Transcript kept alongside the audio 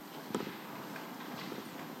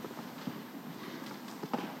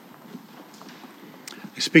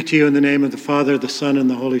speak to you in the name of the Father, the Son, and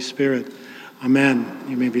the Holy Spirit. Amen.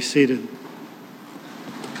 You may be seated.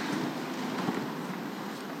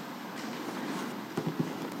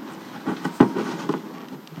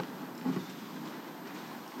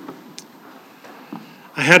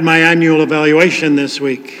 I had my annual evaluation this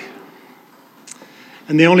week,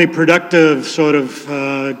 and the only productive sort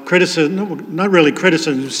of criticism, not really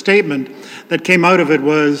criticism, statement that came out of it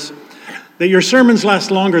was that your sermons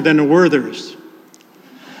last longer than the Werthers.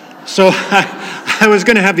 So I was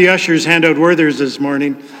going to have the ushers hand out Werthers this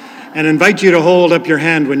morning and invite you to hold up your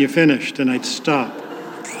hand when you finished, and I'd stop.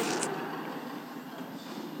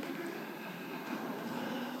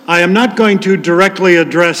 I am not going to directly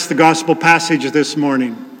address the gospel passage this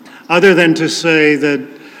morning, other than to say that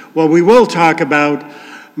what we will talk about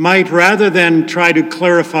might, rather than try to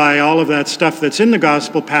clarify all of that stuff that's in the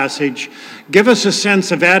gospel passage, give us a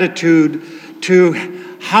sense of attitude to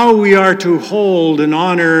how we are to hold and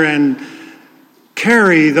honor and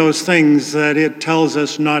carry those things that it tells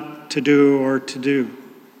us not to do or to do.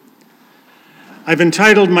 I've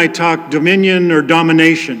entitled my talk, Dominion or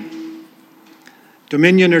Domination.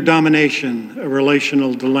 Dominion or domination, a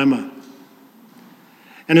relational dilemma.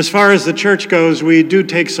 And as far as the church goes, we do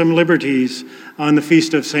take some liberties on the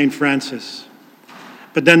Feast of St. Francis.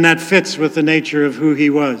 But then that fits with the nature of who he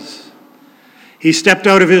was. He stepped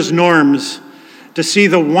out of his norms to see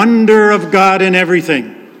the wonder of God in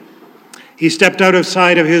everything. He stepped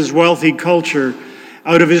outside of his wealthy culture,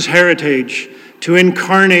 out of his heritage, to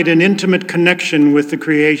incarnate an intimate connection with the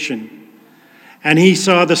creation. And he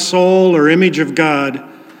saw the soul or image of God,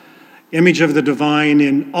 image of the divine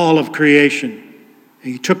in all of creation.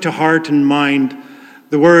 He took to heart and mind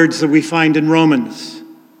the words that we find in Romans.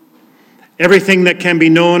 Everything that can be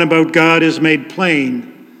known about God is made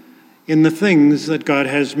plain in the things that God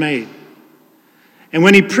has made. And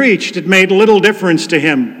when he preached, it made little difference to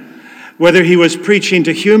him whether he was preaching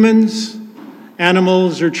to humans,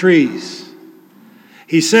 animals, or trees.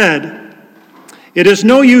 He said, "It is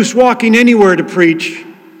no use walking anywhere to preach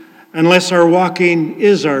unless our walking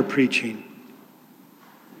is our preaching."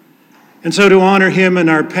 And so to honor him and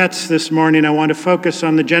our pets this morning, I want to focus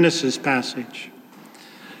on the Genesis passage.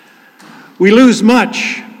 We lose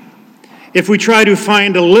much if we try to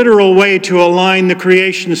find a literal way to align the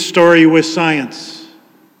creation story with science.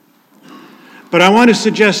 But I want to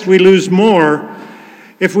suggest we lose more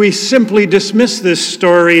if we simply dismiss this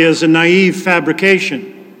story as a naive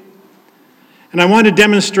fabrication. And I want to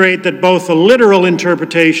demonstrate that both a literal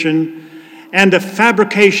interpretation and a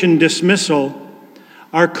fabrication dismissal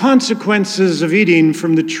are consequences of eating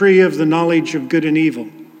from the tree of the knowledge of good and evil,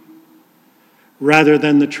 rather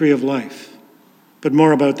than the tree of life. But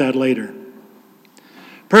more about that later.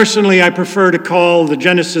 Personally, I prefer to call the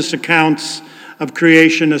Genesis accounts of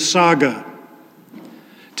creation a saga.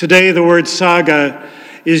 Today, the word saga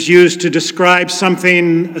is used to describe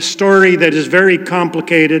something, a story that is very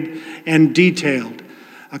complicated and detailed,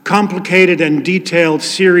 a complicated and detailed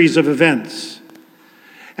series of events.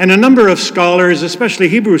 And a number of scholars, especially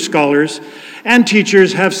Hebrew scholars and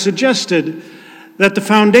teachers, have suggested that the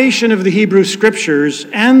foundation of the Hebrew Scriptures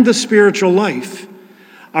and the spiritual life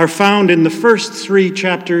are found in the first 3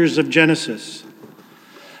 chapters of Genesis.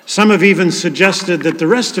 Some have even suggested that the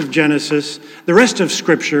rest of Genesis, the rest of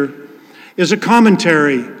Scripture, is a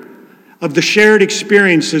commentary of the shared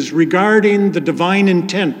experiences regarding the divine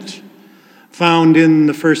intent found in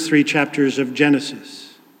the first 3 chapters of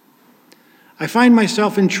Genesis. I find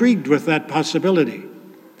myself intrigued with that possibility.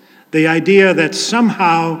 The idea that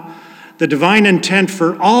somehow the divine intent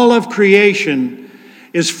for all of creation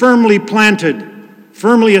is firmly planted,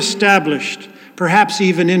 firmly established, perhaps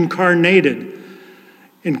even incarnate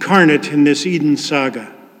in this Eden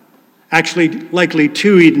saga. Actually, likely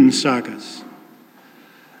 2 Eden sagas.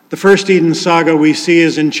 The first Eden saga we see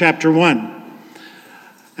is in chapter 1.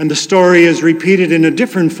 And the story is repeated in a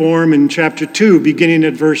different form in chapter 2, beginning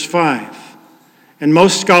at verse 5. And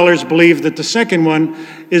most scholars believe that the second one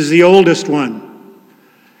is the oldest one.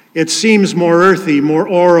 It seems more earthy, more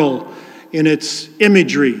oral in its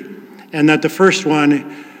imagery, and that the first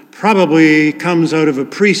one probably comes out of a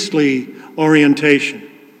priestly orientation,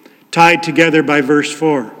 tied together by verse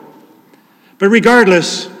 4. But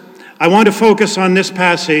regardless, I want to focus on this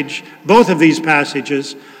passage, both of these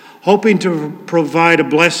passages, hoping to provide a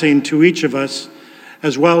blessing to each of us,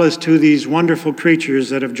 as well as to these wonderful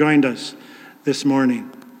creatures that have joined us this morning.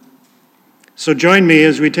 So join me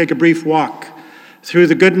as we take a brief walk through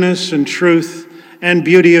the goodness and truth and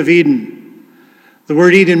beauty of Eden. The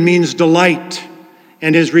word Eden means delight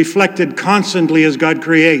and is reflected constantly as God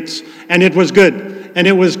creates. And it was good, and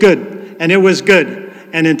it was good, and it was good.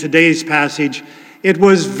 And in today's passage, It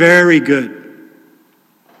was very good.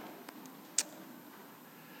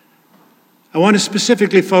 I want to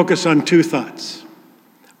specifically focus on two thoughts.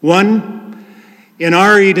 One, in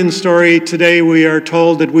our Eden story today, we are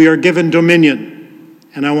told that we are given dominion,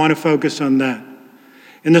 and I want to focus on that.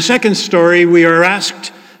 In the second story, we are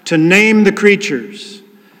asked to name the creatures.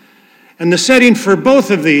 And the setting for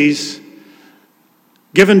both of these,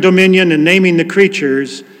 given dominion and naming the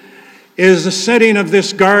creatures, is the setting of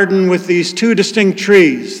this garden with these two distinct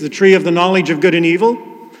trees, the tree of the knowledge of good and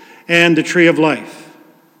evil and the tree of life.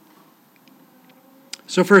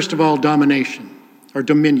 So first of all, domination or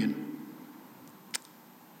dominion.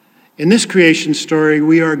 In this creation story,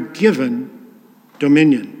 we are given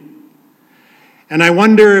dominion. And I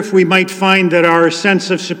wonder if we might find that our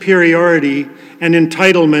sense of superiority and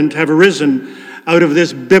entitlement have arisen out of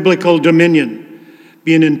this biblical dominion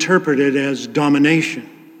being interpreted as domination.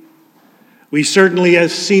 We certainly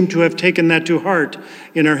seem to have taken that to heart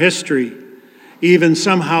in our history, even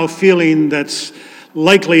somehow feeling that's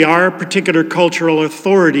likely our particular cultural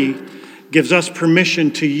authority gives us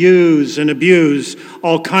permission to use and abuse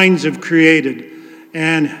all kinds of created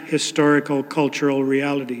and historical cultural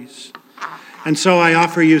realities. And so I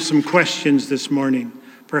offer you some questions this morning,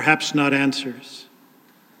 perhaps not answers.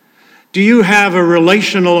 Do you have a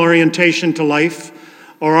relational orientation to life,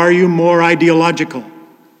 or are you more ideological?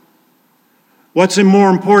 What's more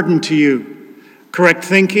important to you, correct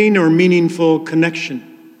thinking or meaningful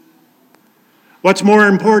connection? What's more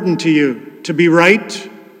important to you, to be right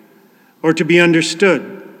or to be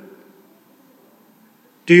understood?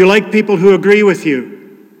 Do you like people who agree with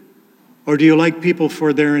you, or do you like people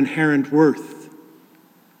for their inherent worth?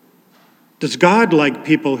 Does God like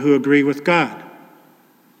people who agree with God?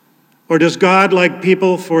 Or does God like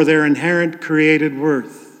people for their inherent created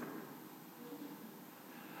worth?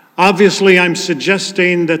 Obviously, I'm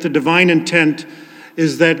suggesting that the divine intent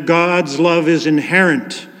is that God's love is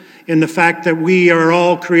inherent in the fact that we are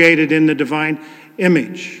all created in the divine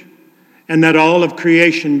image, and that all of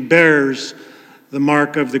creation bears the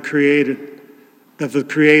mark of the Creator.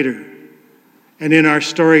 And in our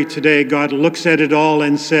story today, God looks at it all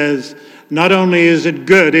and says, not only is it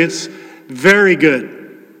good, it's very good.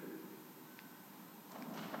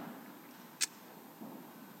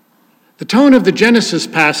 The tone of the Genesis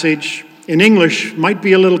passage in English might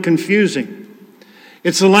be a little confusing.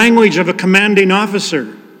 It's the language of a commanding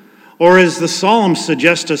officer, or as the Psalms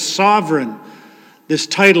suggest, a sovereign, this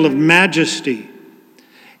title of majesty.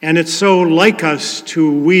 And it's so like us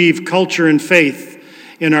to weave culture and faith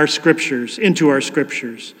in our scriptures, into our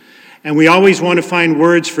scriptures. And we always want to find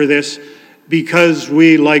words for this because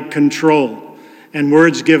we like control. And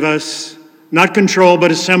words give us not control,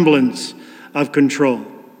 but a semblance of control.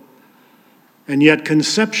 And yet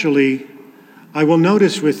conceptually, I will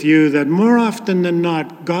notice with you that more often than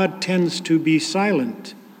not, God tends to be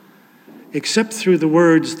silent, except through the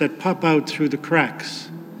words that pop out through the cracks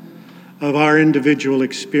of our individual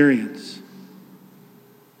experience.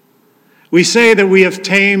 We say that we have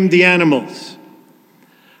tamed the animals.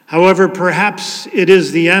 However, perhaps it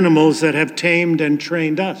is the animals that have tamed and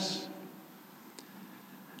trained us.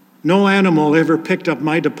 No animal ever picked up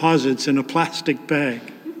my deposits in a plastic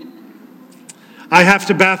bag. I have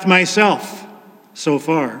to bath myself, so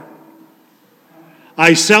far.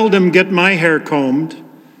 I seldom get my hair combed,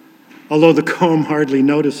 although the comb hardly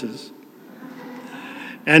notices.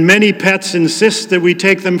 And many pets insist that we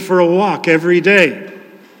take them for a walk every day,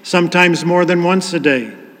 sometimes more than once a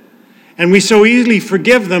day. And we so easily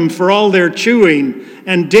forgive them for all their chewing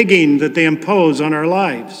and digging that they impose on our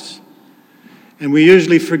lives. And we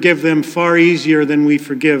usually forgive them far easier than we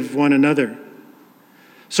forgive one another.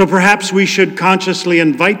 So perhaps we should consciously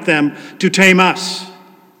invite them to tame us.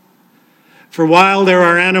 For while there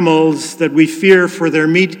are animals that we fear for their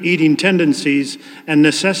meat-eating tendencies and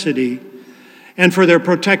necessity, and for their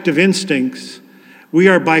protective instincts, we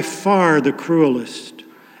are by far the cruelest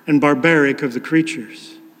and barbaric of the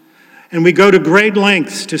creatures. And we go to great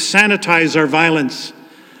lengths to sanitize our violence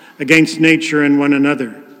against nature and one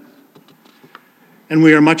another. And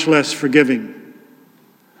we are much less forgiving.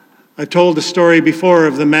 I've told the story before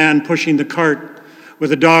of the man pushing the cart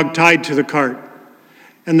with a dog tied to the cart.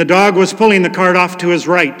 And the dog was pulling the cart off to his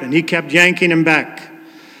right, and he kept yanking him back,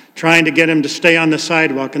 trying to get him to stay on the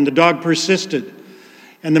sidewalk. And the dog persisted,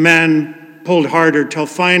 and the man pulled harder till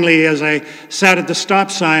finally, as I sat at the stop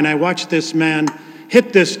sign, I watched this man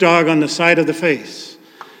hit this dog on the side of the face,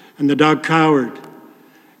 and the dog cowered.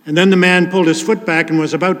 And then the man pulled his foot back and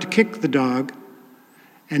was about to kick the dog,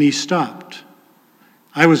 and he stopped.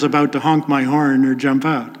 I was about to honk my horn or jump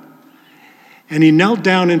out. And he knelt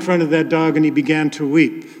down in front of that dog and he began to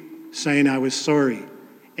weep. saying I was sorry.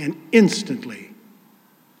 And instantly,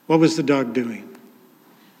 what was the dog doing?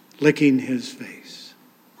 Licking his face.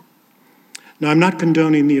 Now, I'm not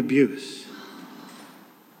condoning the abuse,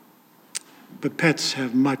 but pets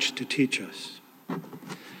have much to teach us.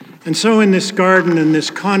 And so in this garden, in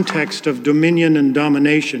this context of dominion and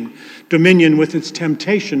domination, dominion with its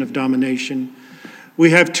temptation of domination,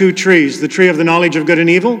 we have two trees, the tree of the knowledge of good and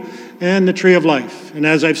evil and the tree of life. And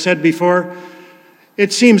as I've said before,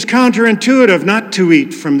 it seems counterintuitive not to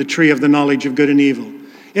eat from the tree of the knowledge of good and evil.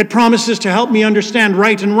 It promises to help me understand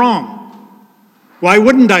right and wrong. Why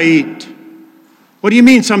wouldn't I eat? What do you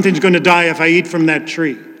mean something's going to die if I eat from that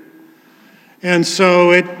tree? And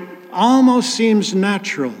so it almost seems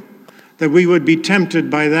natural that we would be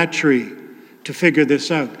tempted by that tree to figure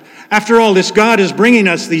this out. After all, this God is bringing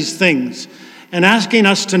us these things and asking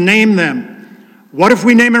us to name them. What if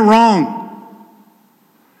we name it wrong?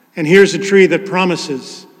 And here's a tree that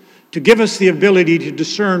promises to give us the ability to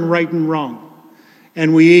discern right and wrong.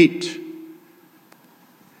 And we eat.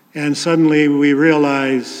 And suddenly we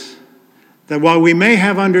realize that while we may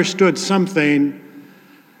have understood something,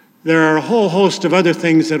 there are a whole host of other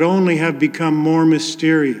things that only have become more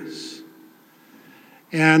mysterious.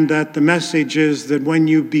 And that the message is that when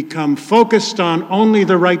you become focused on only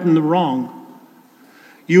the right and the wrong,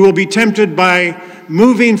 you will be tempted by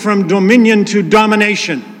moving from dominion to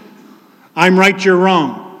domination. I'm right, you're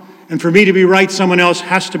wrong. And for me to be right, someone else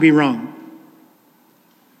has to be wrong.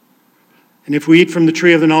 And if we eat from the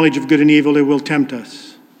tree of the knowledge of good and evil, it will tempt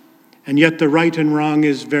us. And yet the right and wrong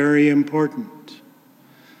is very important.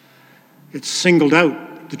 It's singled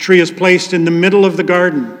out. The tree is placed in the middle of the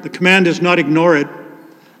garden. The command is not ignore it.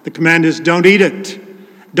 The command is don't eat it.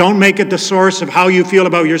 Don't make it the source of how you feel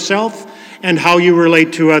about yourself and how you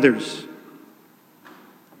relate to others.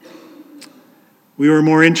 We were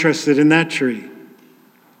more interested in that tree,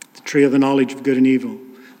 the tree of the knowledge of good and evil.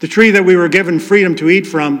 The tree that we were given freedom to eat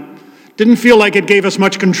from didn't feel like it gave us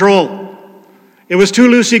much control. It was too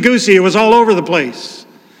loosey-goosey. It was all over the place.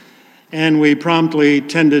 And we promptly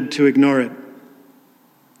tended to ignore it.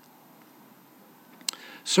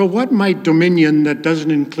 So what might dominion that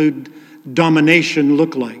doesn't include domination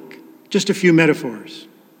look like? Just a few metaphors.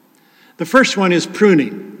 The first one is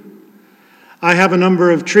pruning. I have a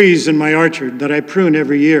number of trees in my orchard that I prune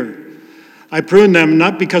every year. I prune them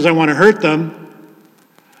not because I want to hurt them,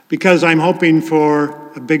 because I'm hoping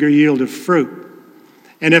for a bigger yield of fruit.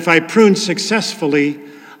 And if I prune successfully,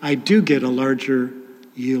 I do get a larger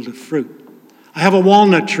yield of fruit. I have a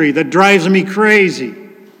walnut tree that drives me crazy.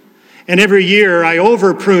 And every year I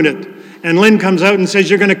over-prune it. And Lynn comes out and says,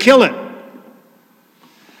 you're going to kill it.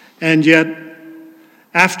 And yet,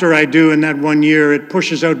 after I do in that 1 year, it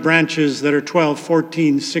pushes out branches that are 12,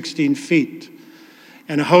 14, 16 feet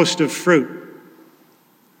and a host of fruit.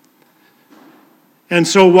 And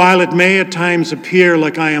so while it may at times appear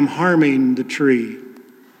like I am harming the tree,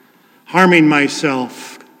 harming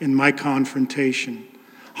myself in my confrontation,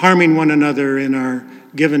 harming one another in our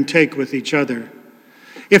give and take with each other,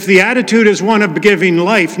 if the attitude is one of giving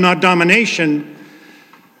life, not domination,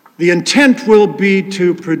 the intent will be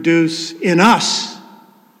to produce in us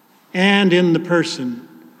and in the person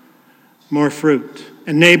more fruit,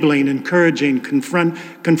 enabling, encouraging,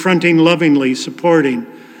 confronting lovingly, supporting,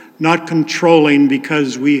 not controlling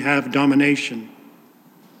because we have domination,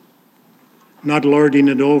 not lording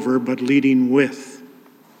it over, but leading with,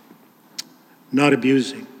 not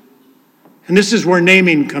abusing. And this is where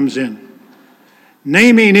naming comes in.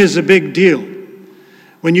 Naming is a big deal.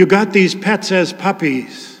 When you got these pets as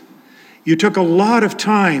puppies, you took a lot of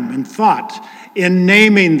time and thought in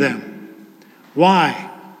naming them.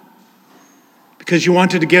 Why? Because you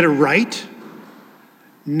wanted to get it right?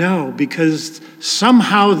 No, because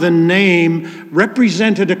somehow the name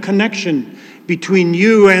represented a connection between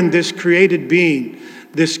you and this created being,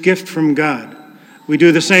 this gift from God. We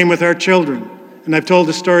do the same with our children. And I've told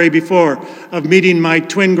the story before of meeting my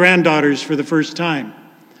twin granddaughters for the first time.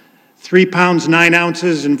 3 pounds, 9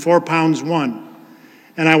 ounces, and 4 pounds, 1.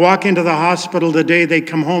 And I walk into the hospital the day they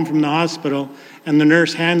come home from the hospital, and the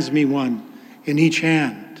nurse hands me one in each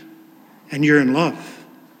hand. And you're in love.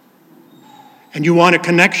 And you want a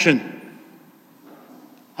connection.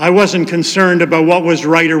 I wasn't concerned about what was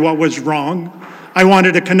right or what was wrong. I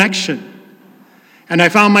wanted a connection. And I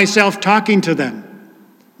found myself talking to them,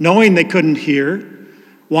 knowing they couldn't hear,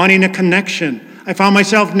 wanting a connection. I found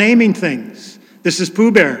myself naming things. This is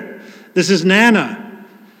Pooh Bear. This is Nana,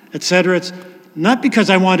 etc. It's not because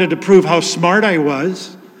I wanted to prove how smart I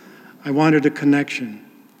was. I wanted a connection.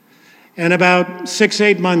 And about 6,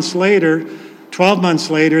 8 months later, 12 months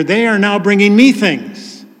later, they are now bringing me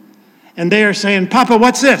things. and they are saying, Papa,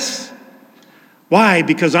 what's this? Why?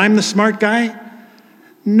 Because I'm the smart guy?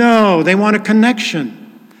 No, they want a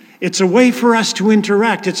connection. It's a way for us to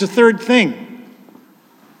interact. It's a third thing.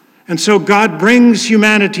 And so God brings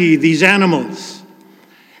humanity, these animals,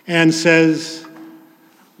 and says,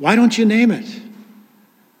 why don't you name it?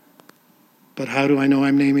 But how do I know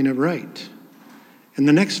I'm naming it right? And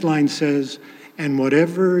the next line says, and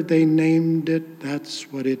whatever they named it, that's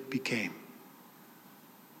what it became.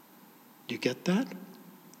 Do you get that?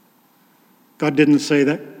 God didn't say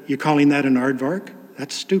that. You're calling that an aardvark?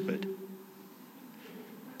 That's stupid.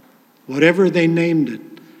 Whatever they named it,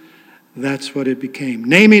 that's what it became.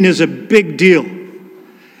 Naming is a big deal.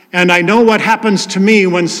 And I know what happens to me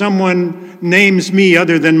when someone names me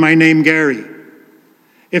other than my name, Gary.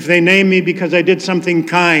 If they name me because I did something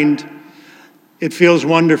kind, it feels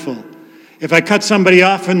wonderful. If I cut somebody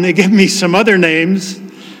off and they give me some other names,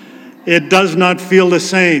 it does not feel the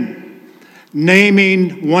same.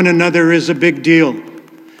 Naming one another is a big deal.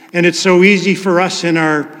 And it's so easy for us in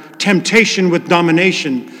our temptation with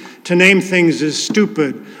domination to name things as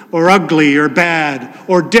stupid or ugly or bad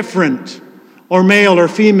or different or male or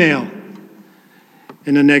female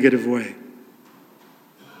in a negative way.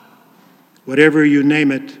 Whatever you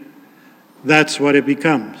name it, that's what it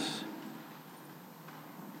becomes.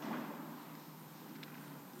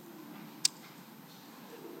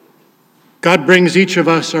 God brings each of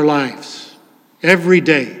us our lives every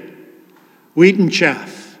day, wheat and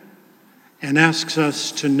chaff, and asks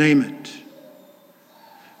us to name it.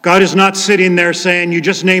 God is not sitting there saying, you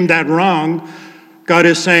just named that wrong. God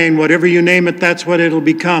is saying, whatever you name it, that's what it'll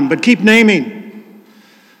become. But keep naming.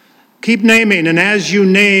 Keep naming, and as you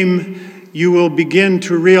name, you will begin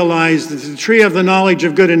to realize that the tree of the knowledge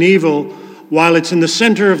of good and evil, while it's in the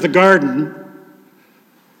center of the garden,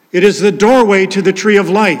 it is the doorway to the tree of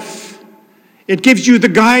life. It gives you the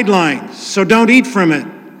guidelines, so don't eat from it.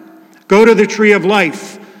 Go to the tree of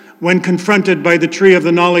life when confronted by the tree of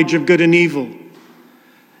the knowledge of good and evil,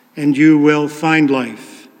 and you will find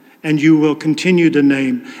life, and you will continue to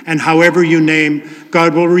name. And however you name,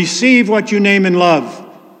 God will receive what you name in love,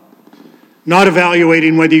 not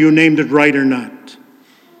evaluating whether you named it right or not.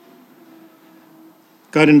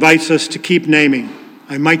 God invites us to keep naming.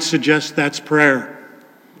 I might suggest that's prayer.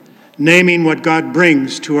 Naming what God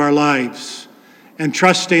brings to our lives, and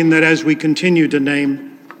trusting that as we continue to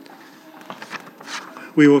name,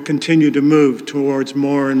 we will continue to move towards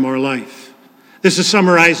more and more life. This is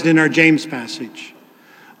summarized in our James passage,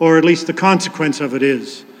 or at least the consequence of it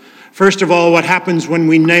is. First of all, what happens when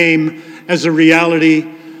we name as a reality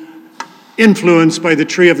influenced by the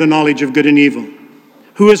tree of the knowledge of good and evil.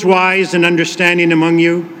 Who is wise and understanding among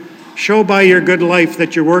you? Show by your good life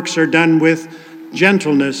that your works are done with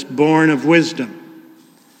gentleness born of wisdom.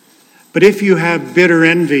 But if you have bitter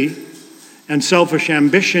envy and selfish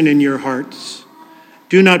ambition in your hearts,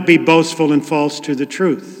 do not be boastful and false to the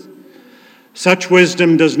truth. Such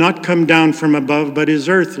wisdom does not come down from above, but is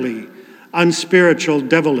earthly, unspiritual,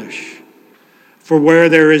 devilish. For where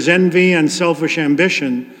there is envy and selfish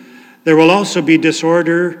ambition, there will also be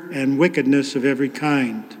disorder and wickedness of every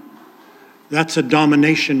kind. That's a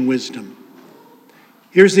domination wisdom.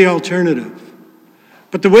 Here's the alternative.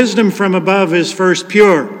 But the wisdom from above is first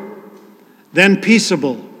pure, then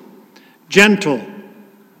peaceable, gentle,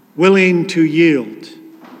 willing to yield,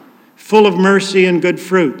 full of mercy and good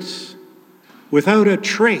fruits, without a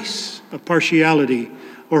trace of partiality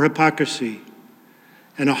or hypocrisy.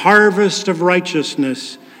 And a harvest of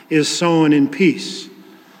righteousness is sown in peace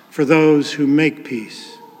for those who make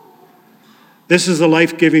peace. This is the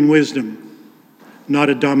life-giving wisdom, not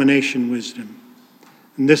a domination wisdom.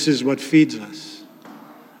 And this is what feeds us.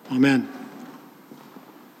 Amen.